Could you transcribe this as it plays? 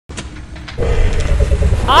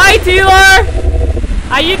Hi, Tealer!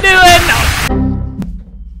 How you doing?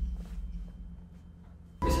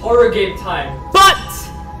 It's horror game time. But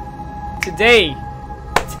today,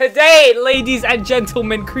 ladies and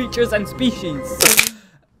gentlemen, creatures and species,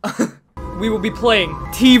 we will be playing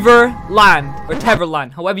Tealerland or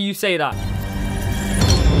Tealerland, however you say that.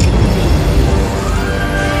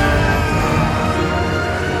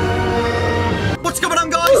 What's going on,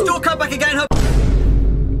 guys? Dorko back again.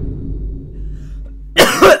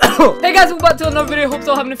 Hey guys, welcome back to another video. Hope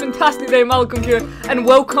so having a fantastic day. Malikong here, and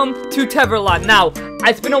welcome to Tealerland. Now,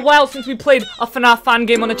 it's been a while since we played a FNAF fan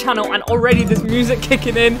game on the channel, and already this music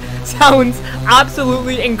kicking in sounds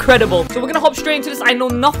absolutely incredible. So we're gonna hop straight into this. I know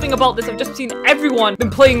nothing about this. I've just seen everyone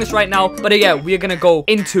been playing this right now. But yeah, we are gonna go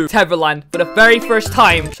into Tealerland for the very first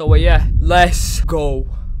time. So yeah, let's go.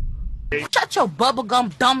 Shut your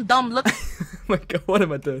bubblegum dumb look. Oh my god, what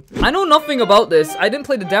am I doing? I know nothing about this. I didn't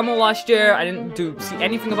play the demo last year. I didn't see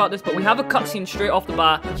anything about this, but we have a cutscene straight off the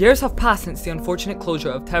bat. Years have passed since the unfortunate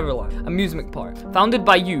closure of Tealerland amusement park, founded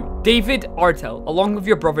by you, David Artel, along with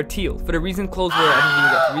your brother Teal. For the reason closed where I didn't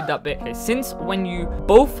really get to read that bit. Okay, since when you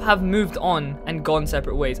both have moved on and gone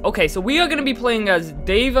separate ways. Okay, so we are gonna be playing as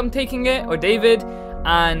Dave, I'm taking it, or David.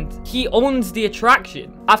 And he owns the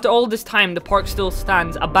attraction. After all this time, the park still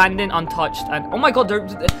stands abandoned, untouched, and oh my god, you're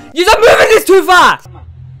moving this too fast!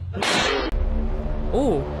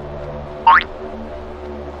 Oh.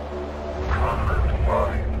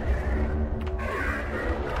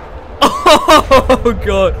 Oh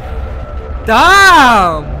god.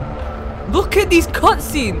 Damn! Look at these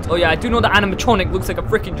cutscenes! Oh yeah, I do know the animatronic looks like a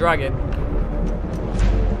freaking dragon.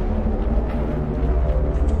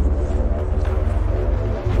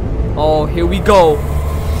 Oh, here we go.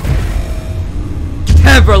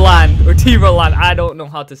 Tealerland or Tealerland. I don't know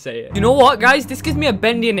how to say it. You know what, guys? This gives me a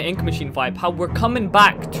Bendy and the Ink Machine vibe. How we're coming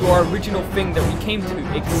back to our original thing that we came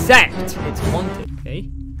to, except it's haunted. Okay.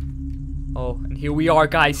 Oh, and here we are,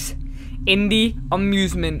 guys, in the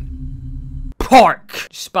amusement park.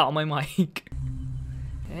 Just spat on my mic.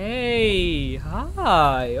 Hey,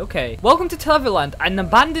 hi, okay. Welcome to Tealerland, an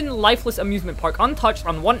abandoned, lifeless amusement park, untouched,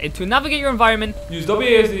 unwanted. To navigate your environment, use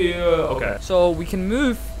WASD, okay. So we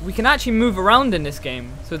can actually move around in this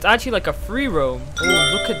game. So it's actually like a free roam.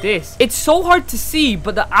 Oh, look at this. It's so hard to see,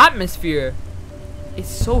 but the atmosphere is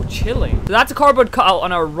so chilling. So that's a cardboard cutout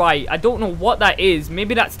on our right. I don't know what that is.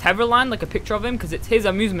 Maybe that's Tealerland, like a picture of him, because it's his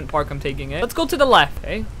amusement park I'm taking it. Let's go to the left.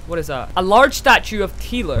 Okay, what is that? A large statue of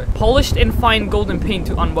Tealer, polished in fine golden paint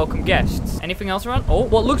to unwelcome guests. Anything else around? Oh,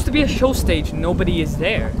 what looks to be a show stage. Nobody is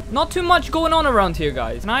there. Not too much going on around here,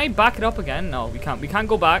 guys. Can I back it up again? No, we can't. We can't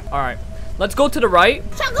go back. All right, let's go to the right.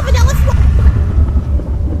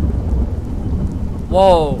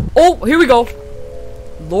 Whoa. Oh, here we go.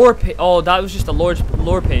 Lore page. Oh, that was just a lore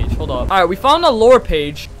page. Hold on. All right, we found a lore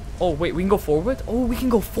page. Oh wait, we can go forward. Oh, we can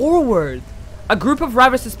go forward. A group of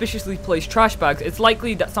rather suspiciously placed trash bags. It's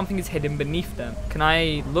likely that something is hidden beneath them. Can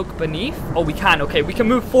I look beneath? Oh, we can. Okay, we can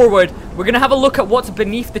move forward. We're gonna have a look at what's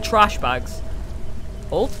beneath the trash bags.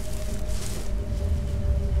 Hold.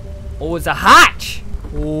 Oh, it's a hatch.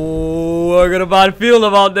 Oh, I got a bad feeling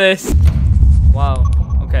about this. Wow.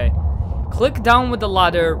 Okay. Click down with the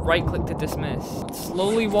ladder, right click to dismiss.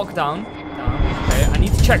 Slowly walk down. Okay, I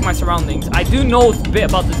need to check my surroundings. I do know a bit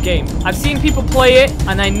about this game. I've seen people play it,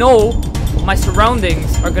 and I know my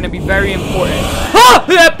surroundings are going to be very important. Ah!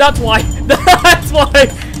 Yep, that's why. That's why.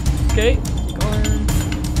 Okay, going.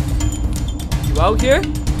 You out here?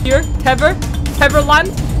 Here,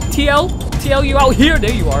 Tealerland? TL, you out here?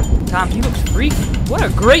 There you are. Damn, he looks freaky. What a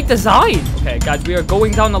great design. Okay, guys, we are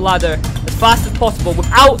going down the ladder as fast as possible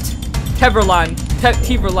without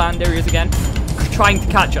Tealerland, there he is again, trying to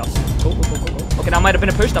catch us. Go. Okay, that might have been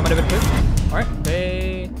a push. All right,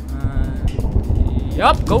 okay.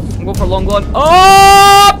 Yup, go. I'm going for a long one.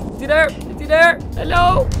 Oh! Is he there?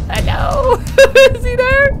 Hello? Is he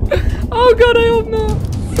there? Oh god, I hope not.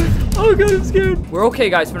 Oh god, I'm scared. We're okay,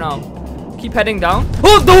 guys, for now. Keep heading down.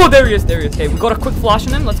 Oh no, there he is. Okay, we got a quick flash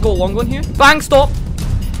on him. Let's go a long one here. Bang, stop.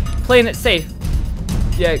 Playing it safe.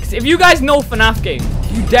 Yeah, because if you guys know FNAF games,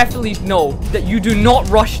 you definitely know that you do not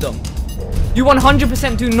rush them. You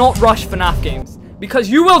 100% do not rush FNAF games, because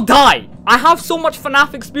you will die. I have so much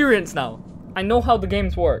FNAF experience now. I know how the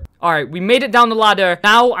games work. All right, we made it down the ladder.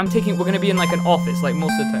 Now we're gonna be in like an office, like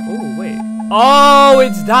most of the time. Oh wait. Oh,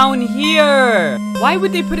 it's down here. Why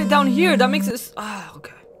would they put it down here? That makes it. Ah,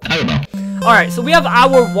 okay. I don't know. All right, so we have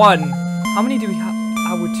hour 1. How many do we have?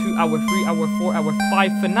 Hour 2, hour 3, hour 4, hour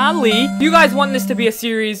 5 finale. If you guys want this to be a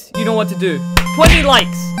series, you know what to do. 20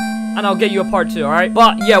 likes and I'll get you a part 2, alright?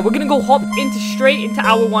 But yeah, we're gonna go hop straight into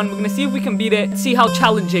hour 1. We're gonna see if we can beat it, see how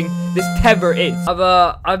challenging this tether is.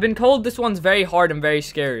 I've been told this one's very hard and very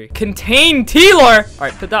scary. Contain Tealer. All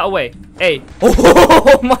right, put that away. A.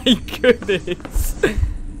 Oh my goodness.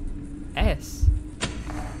 S.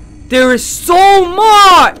 There is so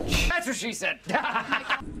much. That's what she said.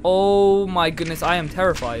 Oh my goodness, I am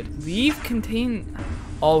terrified. Leave contain.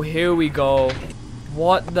 Oh, here we go.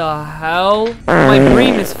 What the hell? My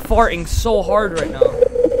brain is farting so hard right now.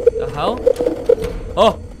 The hell?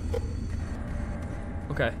 Oh.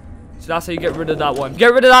 Okay. So that's how you get rid of that one.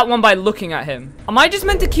 Get rid of that one by looking at him. Am I just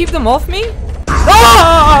meant to keep them off me?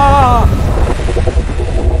 Ah!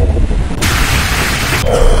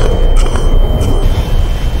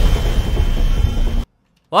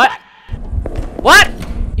 What? What?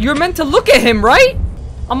 You're meant to look at him, right?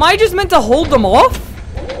 Am I just meant to hold them off?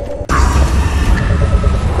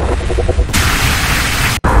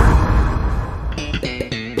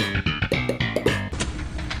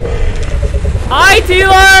 Hi,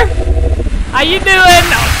 Tealer! How you doing?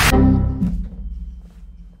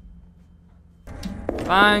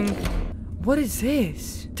 Bang. What is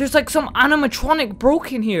this? There's like some animatronic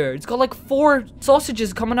broken here. It's got like 4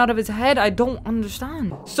 sausages coming out of his head. I don't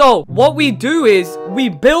understand. So what we do is we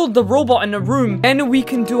build the robot in the room and we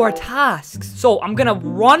can do our tasks. So I'm gonna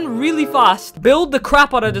run really fast, build the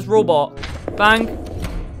crap out of this robot. Bang.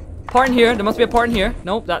 Part in here. There must be a part in here.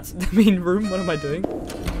 Nope, that's the main room. What am I doing?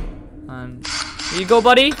 And there you go,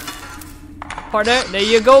 buddy. Part there. There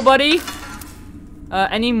you go, buddy.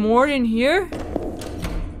 Any more in here?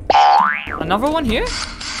 Another one here?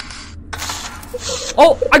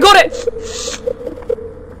 Oh, I got it!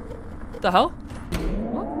 What the hell?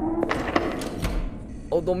 What?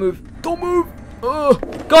 Oh, don't move. Don't move!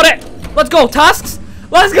 Ugh. Got it! Let's go! Tasks!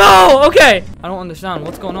 Let's go! Okay! I don't understand.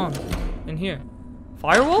 What's going on in here?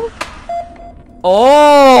 Firewall?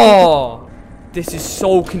 Oh! This is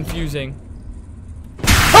so confusing.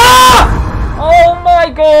 Ah! Oh my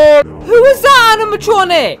god! Who is that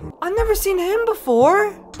animatronic? I've never seen him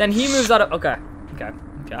before. Then he moves out of... Okay.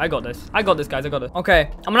 I got this. I got this, guys. I got it. Okay.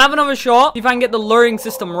 I'm gonna have another shot. See if I can get the luring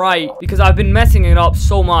system right. Because I've been messing it up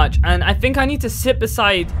so much. And I think I need to sit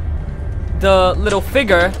beside the little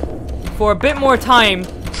figure for a bit more time.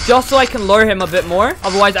 Just so I can lure him a bit more.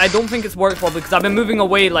 Otherwise, I don't think it's worked for because I've been moving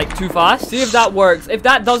away like too fast. See if that works. If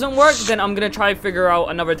that doesn't work, then I'm gonna try to figure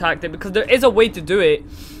out another tactic. Because there is a way to do it.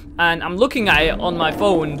 And I'm looking at it on my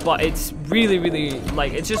phone. But it's really,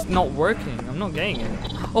 like, it's just not working. I'm not getting it.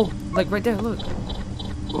 Oh, like right there, look.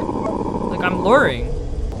 Like I'm luring.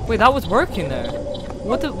 Wait, that was working there.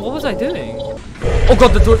 What was I doing? Oh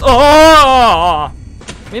god, the door. Oh!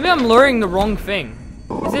 Maybe I'm luring the wrong thing.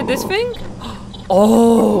 Is it this thing?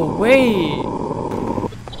 Oh, wait.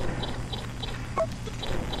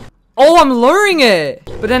 Oh, I'm luring it.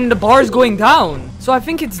 But then the bar's going down. So I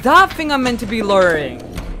think it's that thing I'm meant to be luring.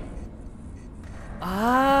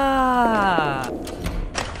 Ah.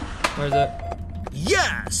 Where is it?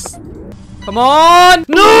 Yes! Come on!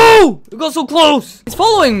 No! It got so close! He's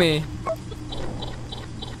following me!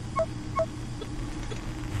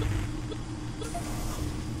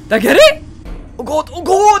 Did I get it? Oh god! Oh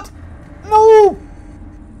god! No!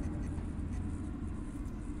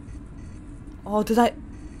 Oh,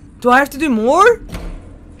 do I have to do more?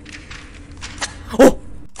 Oh!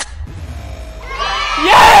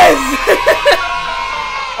 Yes!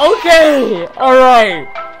 Okay! Alright.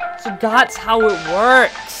 So that's how it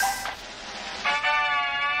works.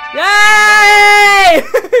 Yay!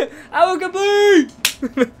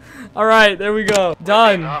 Awakaboom! Alright, there we go.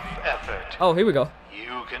 Done. Enough effort. Oh, here we go.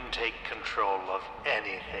 You can take control of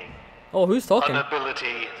anything. Oh, who's talking? An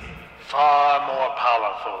ability far more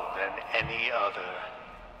powerful than any other.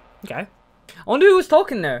 Okay. I wonder who was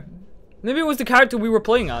talking there. Maybe it was the character we were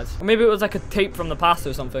playing as. Or maybe it was like a tape from the past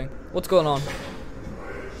or something. What's going on?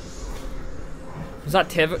 Was that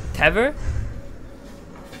Tever?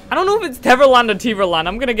 I don't know if it's Teverland or Tealerland.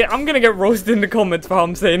 I'm gonna get roasted in the comments for how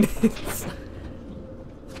I'm saying this.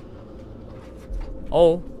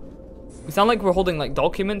 Oh. We sound like we're holding like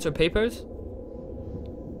documents or papers.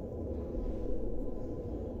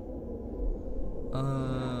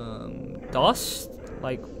 Dust?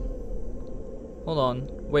 Like, hold on.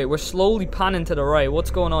 Wait, we're slowly panning to the right.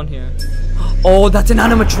 What's going on here? Oh, that's an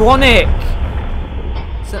animatronic!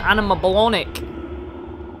 It's an animabalonic.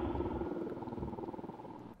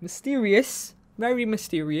 Mysterious. Very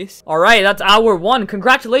mysterious. Alright, that's hour 1.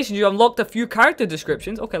 Congratulations, you unlocked a few character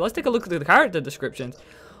descriptions. Okay, let's take a look at the character descriptions.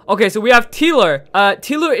 Okay, so we have Tealer.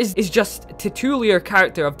 Tealer is just a titular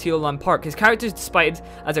character of Tealerland Park. His character is displayed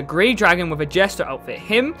as a grey dragon with a jester outfit.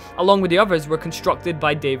 Him, along with the others, were constructed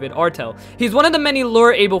by David Artel. He's one of the many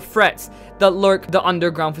lure-able threats that lurk the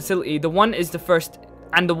underground facility. The one is the first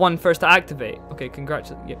and the one first to activate. Okay,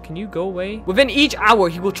 congratulations. Yeah, can you go away? Within each hour,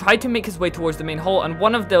 he will try to make his way towards the main hall and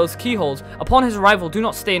one of those keyholes. Upon his arrival, do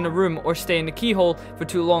not stay in the room or stay in the keyhole for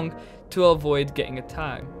too long to avoid getting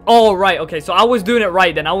attacked. Oh, right. Okay, so I was doing it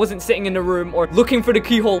right then. I wasn't sitting in the room or looking for the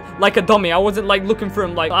keyhole like a dummy. I wasn't like looking for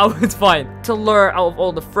him like I was fine. To lure out of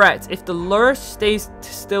all the threats, if the lure stays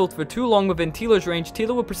still for too long within Tealer's range,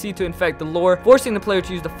 Tealer will proceed to infect the lure, forcing the player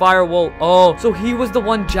to use the firewall. Oh, so he was the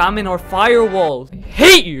one jamming our firewall. I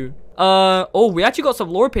hate you. Oh, we actually got some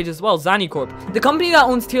lore pages as well. Zanny Corp. The company that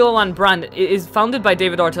owns Tealerland brand is founded by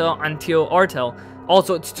David Artel and Teal Artel.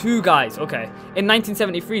 Also, it's two guys. Okay. In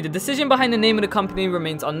 1973, the decision behind the name of the company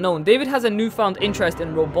remains unknown. David has a newfound interest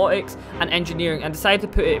in robotics and engineering and decided to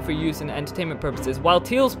put it for use in entertainment purposes. While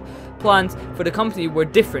Teal's plans for the company were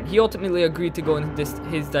different, he ultimately agreed to go in this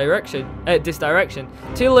direction.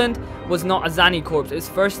 Tealerland was not a Zanny Corp. Its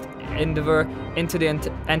first endeavor into the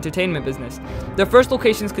entertainment business. Their first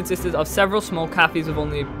locations consisted of several small cafes with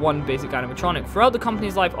only one basic animatronic. Throughout the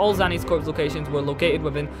company's life, all Zanny Corp's locations were located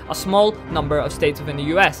within a small number of states within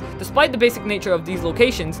the US. Despite the basic nature of these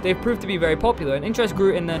locations, they've proved to be very popular, and interest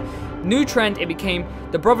grew in the new trend it became.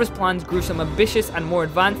 The brothers' plans grew some ambitious and more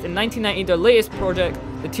advanced. In 1990, their latest project,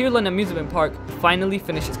 the Tearland Amusement Park, finally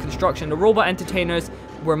finished its construction. The robot entertainers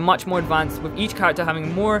were much more advanced, with each character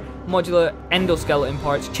having more modular endoskeleton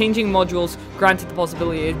parts. Changing modules granted the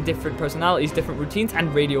possibility of different personalities, different routines,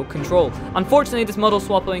 and radio control. Unfortunately, this model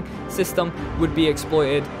swapping system would be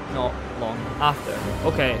exploited not long after.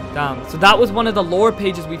 Okay, damn. So that was one of the lore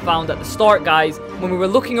pages we found at the start, guys. When we were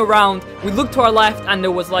looking around, we looked to our left, and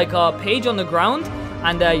there was like a page on the ground.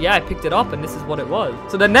 And yeah, I picked it up and this is what it was.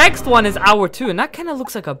 So the next one is hour 2 and that kind of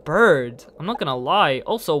looks like a bird. I'm not gonna lie.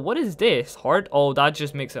 Also, what is this? Hard? Oh, that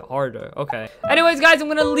just makes it harder. Okay. Anyways, guys, I'm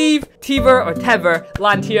gonna leave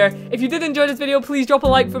Teaverland here. If you did enjoy this video, please drop a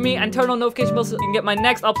like for me and turn on notification bell so you can get my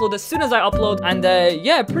next upload as soon as I upload. And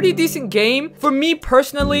yeah, pretty decent game. For me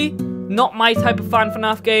personally, not my type of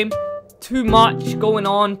FNAF game. Too much going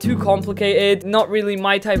on, too complicated, not really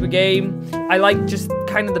my type of game. I like just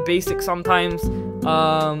kind of the basics sometimes.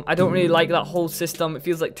 I don't really like that whole system. It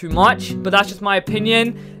feels like too much, but that's just my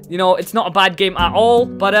opinion. You know, it's not a bad game at all.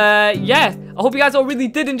 But yeah, I hope you guys all really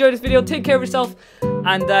did enjoy this video. Take care of yourself,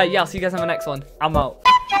 and yeah, I'll see you guys on the next one. I'm out.